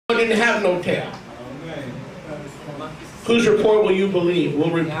didn't have no tail. Whose report will you believe? We'll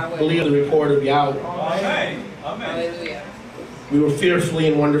believe the report of Yahweh. Amen. Amen. We were fearfully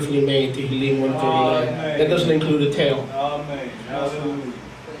and wonderfully made, Tehillim 139. That doesn't include a tail. Amen. Hallelujah.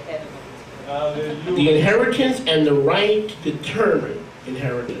 Hallelujah. The inheritance and the right to determine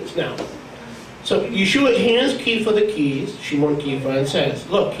inheritance. Now, so Yeshua hands Kepha the keys, Shimon Kepha, and says,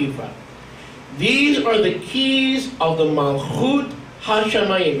 look, Kepha, these are the keys of the Malchut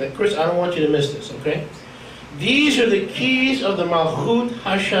HaShamayim. Chris, I don't want you to miss this, okay? These are the keys of the Malchut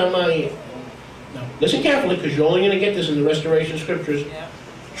HaShamayim. Now, listen carefully, because you're only going to get this in the Restoration Scriptures,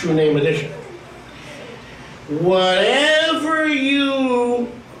 True Name Edition. Whatever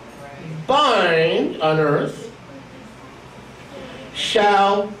you bind on earth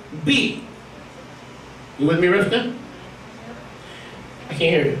shall be. You with me, Rifka? I can't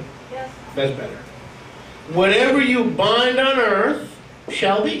hear you. Yes. That's better. Whatever you bind on earth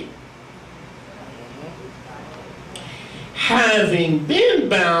shall be. Having been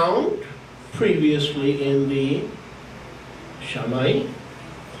bound previously in the Shammai,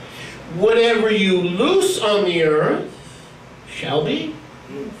 whatever you loose on the earth shall be.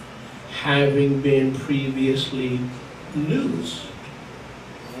 Having been previously loosed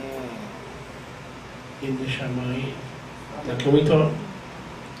in the Shammai. Now, can we talk?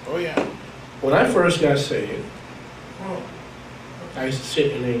 Oh, yeah. When I first got saved, I used to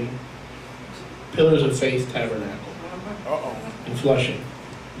sit in a Pillars of Faith tabernacle in Flushing,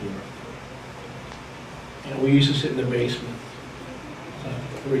 New York. And we used to sit in the basement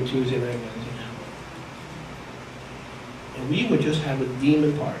every Tuesday night, Wednesday night. And we would just have a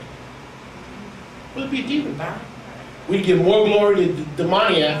demon party. It would be a demon party. We'd give more glory to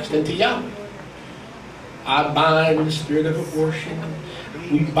demoniacs than to Yahweh. I bind the spirit of abortion.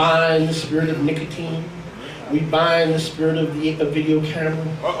 We bind the spirit of nicotine. We bind the spirit of the video camera.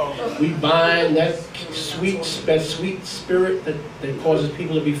 We bind that sweet spirit that causes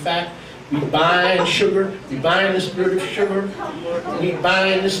people to be fat. We bind sugar. We bind the spirit of sugar. We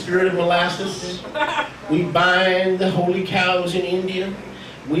bind the spirit of molasses. We bind the holy cows in India.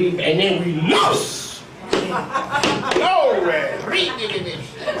 And then we loose. Glory!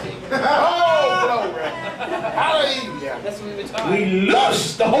 Oh, glory! Hallelujah! That's what we were talking. We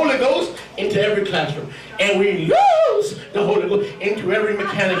loose the Holy Ghost into every classroom. And we loose the Holy Ghost into every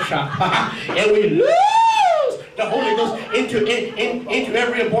mechanic shop. And we loose the Holy Ghost into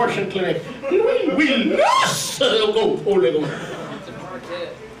every abortion clinic. We loose the Holy Ghost.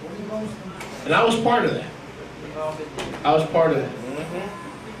 And I was part of that. I was part of that.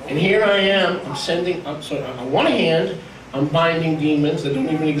 And here I am, so on one hand, I'm binding demons that don't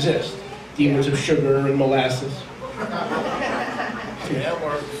even exist. Demons of sugar and molasses.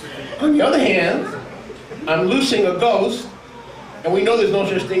 On the other hand, I'm loosing a ghost, and we know there's no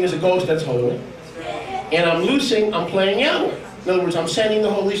such thing as a ghost that's holy. And I'm playing Yahweh. In other words, I'm sending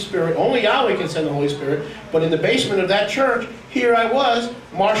the Holy Spirit. Only Yahweh can send the Holy Spirit. But in the basement of that church, here I was,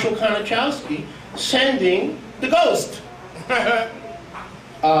 Marshall Konachowski, sending the ghost. Can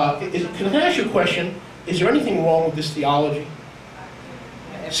I ask you a question? Is there anything wrong with this theology?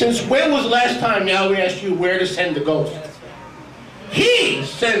 Since when was the last time Yahweh asked you where to send the ghost? He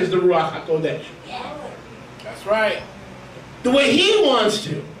sends the Ruach HaKodesh. That's right. The way He wants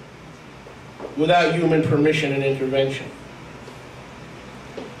to, without human permission and intervention.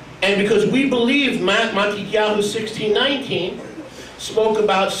 And because we believe Matityahu 16:19 spoke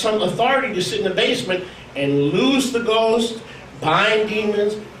about some authority to sit in the basement and loose the ghost, bind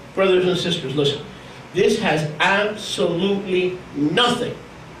demons, brothers and sisters, listen. This has absolutely nothing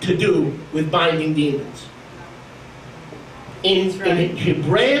to do with binding demons. In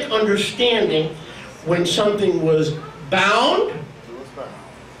Hebraic understanding, when something was bound,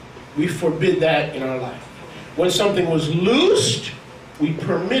 we forbid that in our life. When something was loosed, we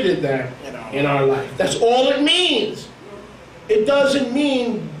permitted that in our life. That's all it means. It doesn't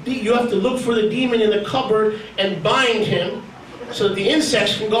mean you have to look for the demon in the cupboard and bind him so that the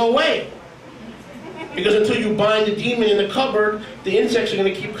insects can go away. Because until you bind the demon in the cupboard, the insects are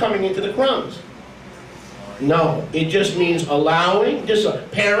going to keep coming into the crumbs. No, it just means allowing,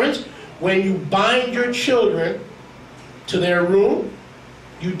 parents, when you bind your children to their room,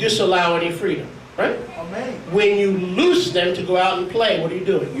 you disallow any freedom, right? Amen. When you loose them to go out and play, what are you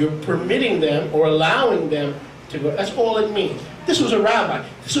doing? You're permitting them or allowing them to go. That's all it means. This was a rabbi.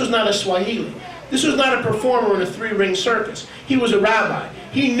 This was not a Swahili. This was not a performer in a three-ring circus. He was a rabbi.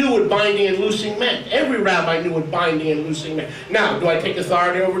 He knew what binding and loosing meant. Every rabbi knew what binding and loosing meant. Now, do I take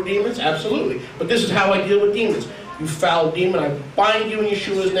authority over demons? Absolutely. But this is how I deal with demons. You foul demon, I bind you in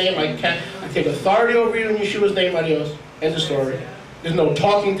Yeshua's name. I take authority over you in Yeshua's name. Adios. End of story. There's no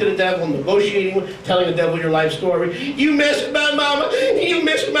talking to the devil, negotiating, telling the devil your life story. You mess with my mama, you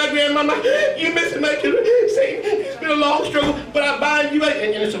mess with my grandmama, you mess with my children. It's been a long struggle, but I bind you.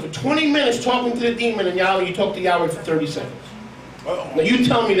 And so for 20 minutes talking to the demon, and Yahweh, you talk to Yahweh for 30 seconds. Now you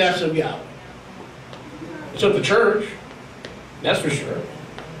tell me that's of Yahweh. It's of the church, that's for sure.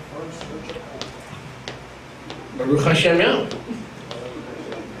 Baruch Hashem Yahweh.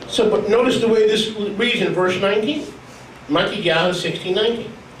 So, but notice the way this reads in verse 19. Matthew 16:19.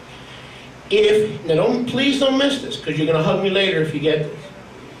 Please don't miss this, because you're going to hug me later if you get this.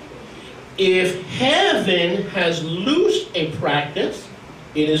 If heaven has loosed a practice,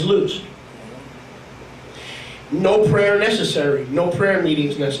 it is loosed. No prayer necessary. No prayer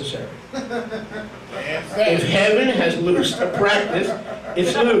meetings necessary. If heaven has loosed a practice,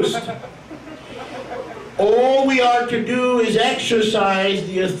 it's loosed. All we are to do is exercise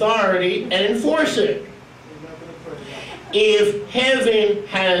the authority and enforce it. If heaven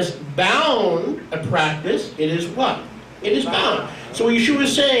has bound a practice, it is what? It is bound. So Yeshua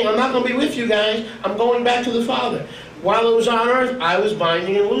is saying, I'm not going to be with you guys. I'm going back to the Father. While I was on earth, I was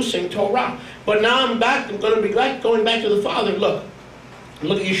binding and loosing Torah. But now I'm back. I'm going to be going back to the Father. Look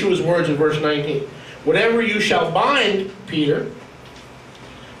at Yeshua's words in verse 19. Whatever you shall bind, Peter,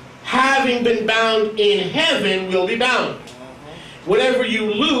 having been bound in heaven, will be bound. Whatever you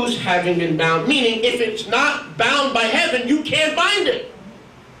loose, having been bound, meaning if it's not bound by heaven, you can't bind it.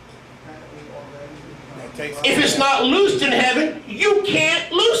 If it's not loosed in heaven, you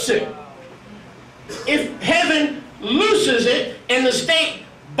can't loose it. If heaven looses it and the state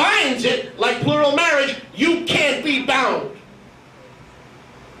binds it, like plural marriage, you can't be bound.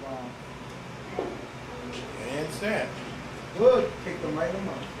 Good. Take them right on.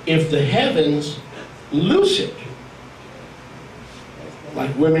 If the heavens loose it,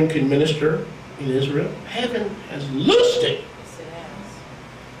 like women can minister in Israel, heaven has loosed it.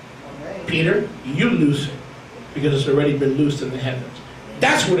 Peter, you loose it, because it's already been loosed in the heavens.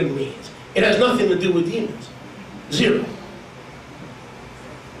 That's what it means. It has nothing to do with demons. Zero.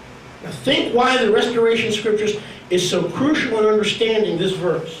 Now think why the restoration scriptures is so crucial in understanding this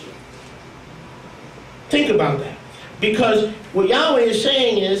verse. Think about that. Because what Yahweh is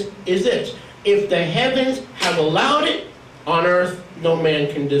saying is this: if the heavens have allowed it, on earth no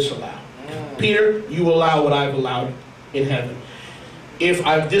man can disallow. Peter, you allow what I've allowed in heaven. If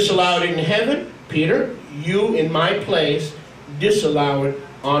I've disallowed it in heaven, Peter, you in my place disallow it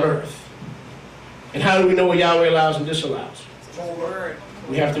on earth. And how do we know what Yahweh allows and disallows?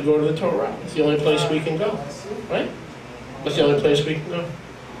 We have to go to the Torah. It's the only place we can go. Right? That's the only place we can go.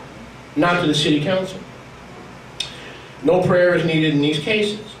 Not to the city council. No prayer is needed in these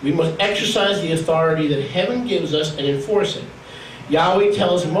cases. We must exercise the authority that heaven gives us and enforce it. Yahweh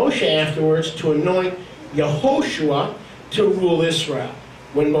tells Moshe afterwards to anoint Yehoshua to rule Israel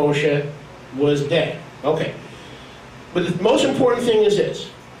when Moshe was dead. Okay. But the most important thing is this.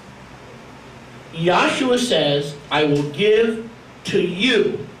 Yahshua says, I will give to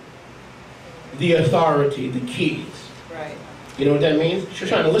you the authority, the keys. Right. You know what that means? You're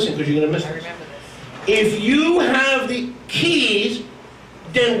trying to listen because you're going to miss I this. remember this. If you have the keys,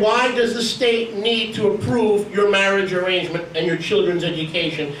 then why does the state need to approve your marriage arrangement and your children's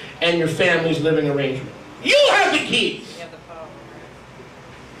education and your family's living arrangement? You have the keys. You have the power.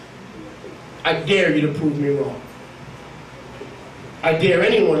 I dare you to prove me wrong. I dare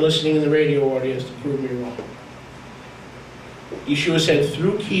anyone listening in the radio audience to prove me wrong. Yeshua said,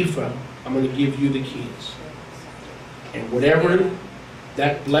 through Kepha, I'm going to give you the keys. And whatever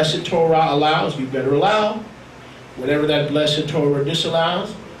that blessed Torah allows, you better allow. Whatever that blessed Torah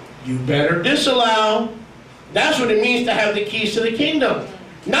disallows, you better disallow. That's what it means to have the keys to the kingdom.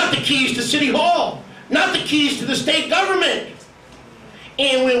 Not the keys to City Hall. Not the keys to the state government.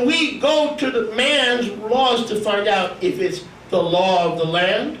 And when we go to the man's laws to find out if it's the law of the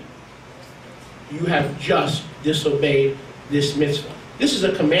land, you have just disobeyed this mitzvah. This is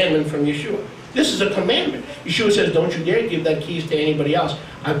a commandment from Yeshua. This is a commandment. Yeshua says, don't you dare give that keys to anybody else.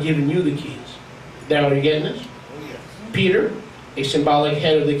 I've given you the keys. Now, are you getting this? Peter, a symbolic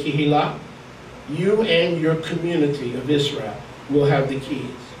head of the Kehillah, you and your community of Israel will have the keys.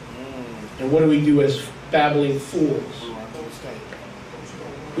 And what do we do as babbling fools?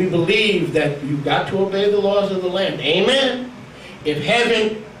 We believe that you've got to obey the laws of the land. Amen? If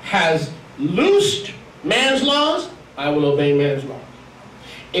heaven has loosed man's laws, I will obey man's laws.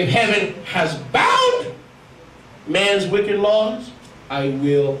 If heaven has bound man's wicked laws, I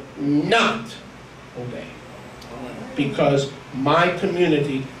will not obey. Because my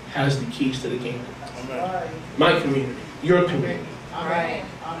community has the keys to the kingdom. My community. Your community. Right.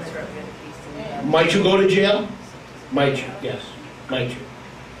 Might you go to jail? Might you? Yes. Might you?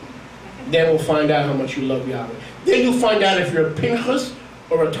 Then we'll find out how much you love Yahweh. Then you'll find out if you're a Pinchas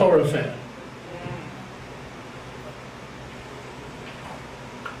or a Torah fan.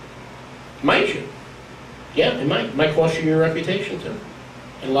 Might you? Yeah, it might. It might cost you your reputation too.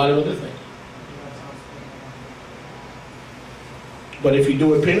 And a lot of other things. But if you do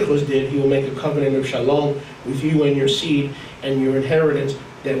what Pinchas did, he will make a covenant of shalom with you and your seed and your inheritance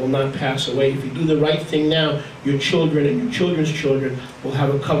that will not pass away. If you do the right thing now, your children and your children's children will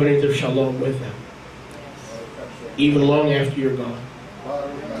have a covenant of shalom with them. Even long after you're gone.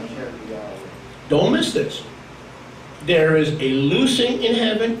 Don't miss this. There is a loosing in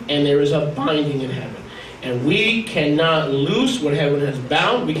heaven and there is a binding in heaven. And we cannot loose what heaven has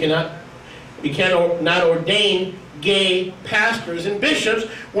bound. We cannot ordain gay pastors and bishops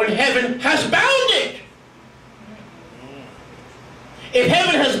when heaven has bound it. If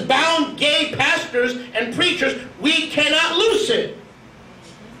heaven has bound gay pastors and preachers, we cannot loose it.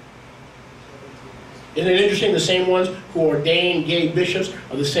 Isn't it interesting? The same ones who ordain gay bishops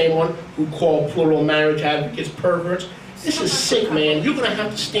are the same ones who call plural marriage advocates perverts. This is sick, man. You're going to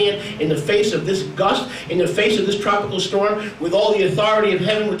have to stand in the face of this gust, in the face of this tropical storm, with all the authority of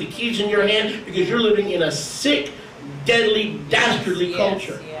heaven with the keys in your hand, because you're living in a sick, deadly, dastardly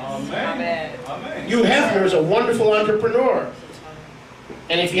culture. Yes. Amen. Amen. Hugh Hefner is a wonderful entrepreneur.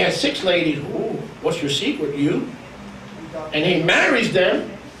 And if he has 6 ladies, ooh, what's your secret, you? And he marries them,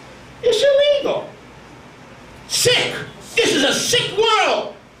 it's illegal. Sick. This is a sick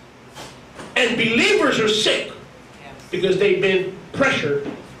world. And believers are sick because they've been pressured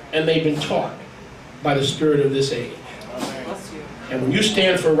and they've been taught by the spirit of this age. And when you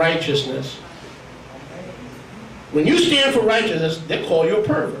stand for righteousness, they call you a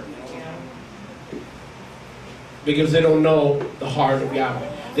pervert. Because they don't know the heart of Yahweh.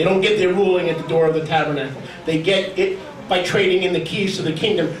 They don't get their ruling at the door of the tabernacle. They get it by trading in the keys to the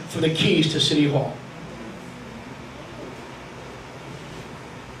kingdom for the keys to City Hall.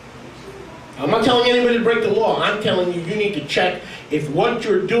 I'm not telling anybody to break the law. I'm telling you, you need to check if what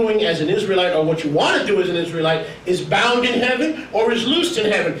you're doing as an Israelite, or what you want to do as an Israelite, is bound in heaven or is loosed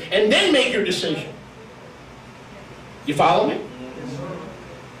in heaven. And then make your decision. You follow me?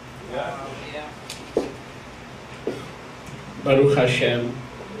 Yeah. Baruch Hashem.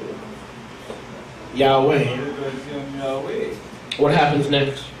 Yahweh. What happens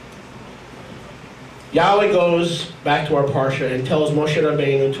next? Yahweh goes back to our Parsha and tells Moshe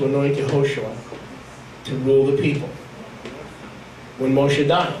Rabbeinu to anoint Yehoshua to rule the people. When Moshe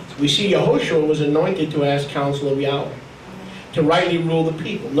died, we see Yehoshua was anointed to ask counsel of Yahweh, to rightly rule the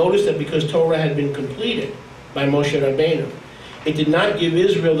people. Notice that because Torah had been completed by Moshe Rabbeinu, it did not give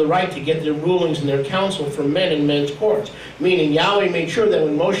Israel the right to get their rulings and their counsel from men in men's courts. Meaning Yahweh made sure that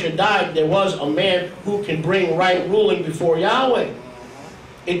when Moshe died, there was a man who can bring right ruling before Yahweh.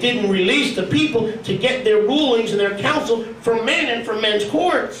 It didn't release the people to get their rulings and their counsel from men and from men's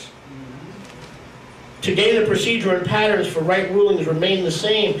courts. Today the procedure and patterns for right rulings remain the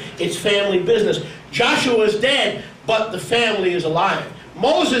same. It's family business. Joshua is dead, but the family is alive.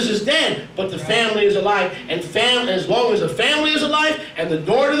 Moses is dead, but the family is alive. And as long as the family is alive and the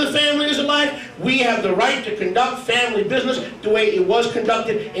door to the family is alive, we have the right to conduct family business the way it was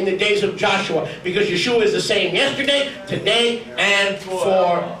conducted in the days of Joshua. Because Yeshua is the same yesterday, today, and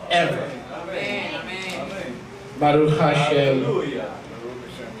forever. Amen. Baruch Hashem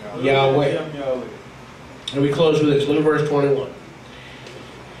Yahweh. And we close with this. Look at verse 21.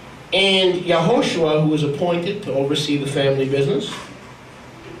 And Yehoshua, who was appointed to oversee the family business,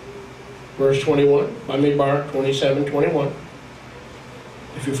 verse 21, Bamidbar 27:21.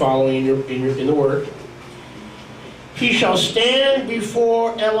 If you're following in the word, he shall stand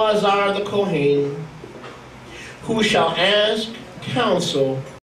before Eleazar the Kohen, who shall ask counsel